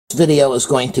This video is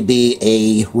going to be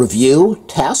a review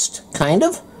test, kind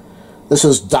of. This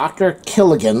is Dr.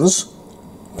 Killigan's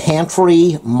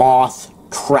Pantry Moth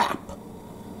Trap.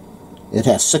 It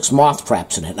has 6 moth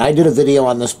traps in it. I did a video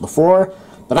on this before,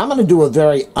 but I'm going to do a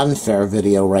very unfair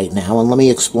video right now, and let me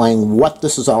explain what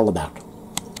this is all about.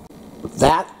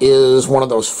 That is one of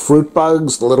those fruit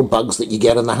bugs, the little bugs that you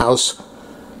get in the house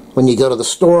when you go to the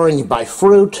store and you buy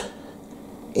fruit,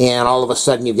 and all of a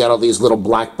sudden you've got all these little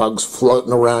black bugs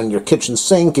floating around your kitchen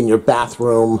sink, in your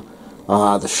bathroom,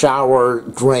 the shower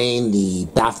drain, the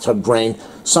bathtub drain.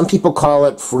 Some people call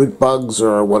it fruit bugs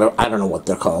or whatever. I don't know what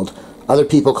they're called. Other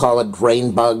people call it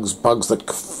drain bugs, bugs that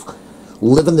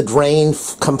live in the drain,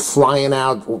 come flying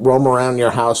out, roam around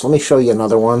your house. Let me show you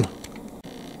another one.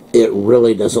 It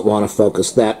really doesn't want to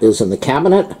focus. That is in the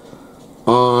cabinet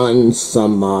on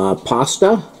some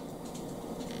pasta.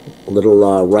 A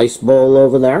little rice bowl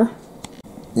over there.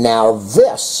 Now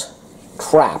this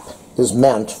trap is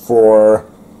meant for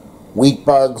wheat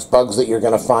bugs, bugs that you're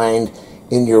going to find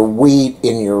in your wheat,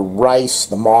 in your rice,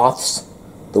 the moths,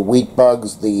 the wheat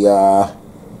bugs, the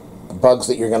bugs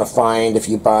that you're going to find if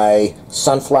you buy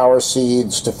sunflower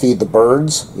seeds to feed the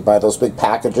birds. You buy those big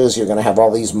packages, you're going to have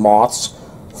all these moths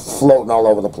floating all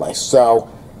over the place.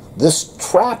 So this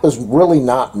trap is really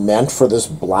not meant for this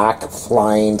black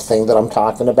flying thing that I'm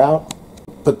talking about.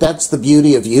 But that's the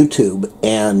beauty of YouTube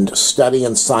and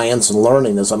studying science and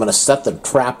learning, is I'm going to set the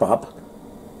trap up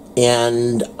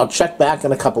and I'll check back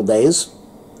in a couple days,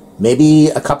 maybe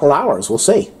a couple hours, we'll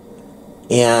see.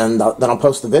 And then I'll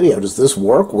post the video. Does this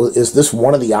work? Is this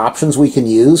one of the options we can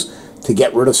use to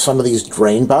get rid of some of these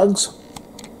drain bugs?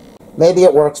 Maybe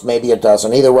it works, maybe it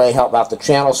doesn't. Either way, help out the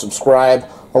channel, subscribe.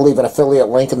 I'll leave an affiliate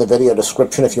link in the video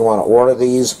description if you want to order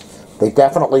these. They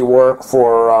definitely work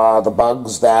for the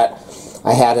bugs that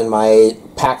I had in my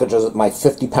packages, my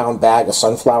 50-pound bag of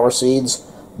sunflower seeds,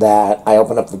 that I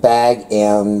opened up the bag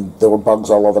and there were bugs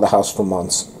all over the house for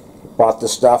months. Bought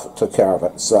this stuff, took care of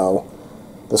it. So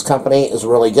this company is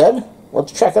really good.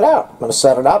 Let's check it out. I'm going to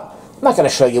set it up. I'm not going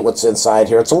to show you what's inside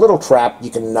here. It's a little trap.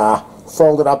 You can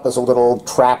fold it up as a little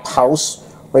trap house,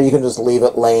 or you can just leave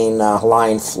it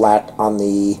lying flat on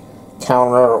the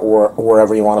counter or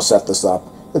wherever you want to set this up.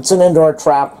 It's an indoor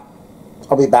trap.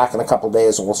 I'll be back in a couple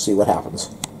days and we'll see what happens.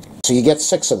 So you get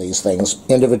 6 of these things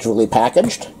individually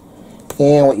packaged,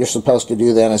 and what you're supposed to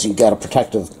do then is you've got a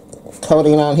protective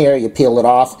coating on here. You peel it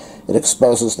off. It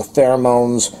exposes the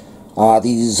pheromones.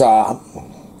 These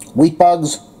wheat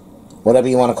bugs, whatever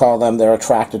you want to call them, they're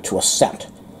attracted to a scent.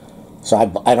 So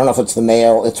I don't know if it's the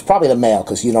male. It's probably the male,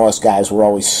 because you know us guys, we're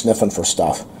always sniffing for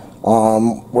stuff.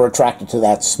 We're attracted to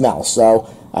that smell. So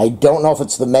I don't know if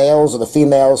it's the males or the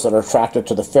females that are attracted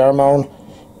to the pheromone,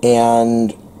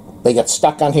 and they get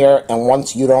stuck on here, and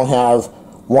once you don't have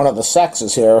one of the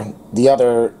sexes here, the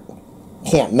other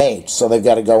can't mate, so they've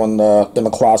got to go in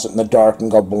the closet in the dark and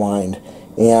go blind.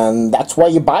 And that's why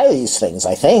you buy these things,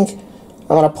 I think. I'm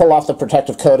going to pull off the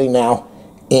protective coating now,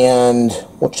 and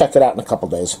we'll check it out in a couple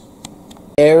days.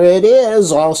 There it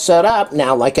is, all set up.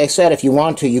 Now, like I said, if you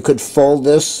want to, you could fold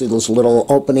this. See this little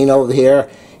opening over here,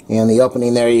 and the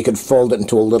opening there, you could fold it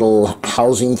into a little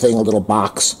housing thing, a little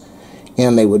box,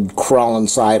 and they would crawl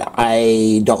inside.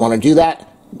 I don't want to do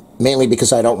that, mainly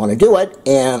because I don't want to do it,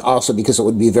 and also because it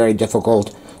would be very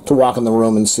difficult to walk in the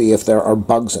room and see if there are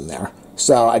bugs in there.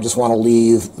 So I just want to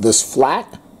leave this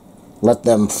flat, let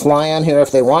them fly on here if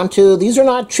they want to. These are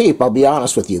not cheap, I'll be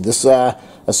honest with you. This a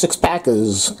 6-pack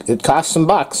it costs some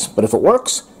bucks, but if it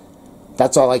works,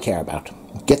 that's all I care about.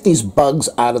 Get these bugs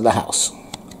out of the house.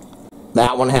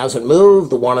 That one hasn't moved.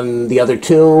 The one and the other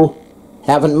 2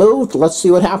 haven't moved. Let's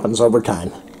see what happens over time.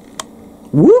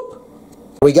 Whoop!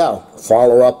 Here we go.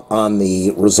 Follow up on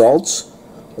the results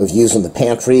of using the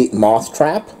Pantry Moth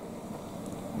Trap.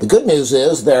 The good news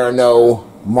is there are no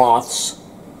moths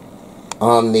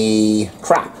on the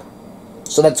trap.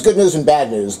 So that's good news and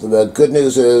bad news. The good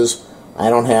news is I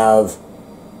don't have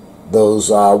those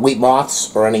wheat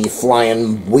moths or any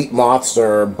flying wheat moths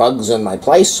or bugs in my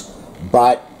place,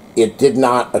 but it did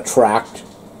not attract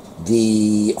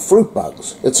the fruit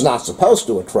bugs. It's not supposed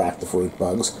to attract the fruit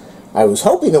bugs. I was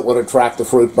hoping it would attract the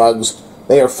fruit bugs.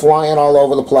 They are flying all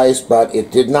over the place, but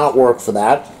it did not work for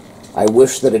that. I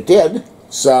wish that it did.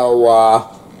 So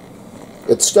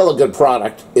it's still a good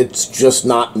product. It's just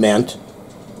not meant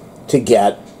to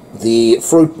get the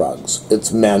fruit bugs.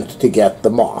 It's meant to get the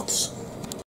moths.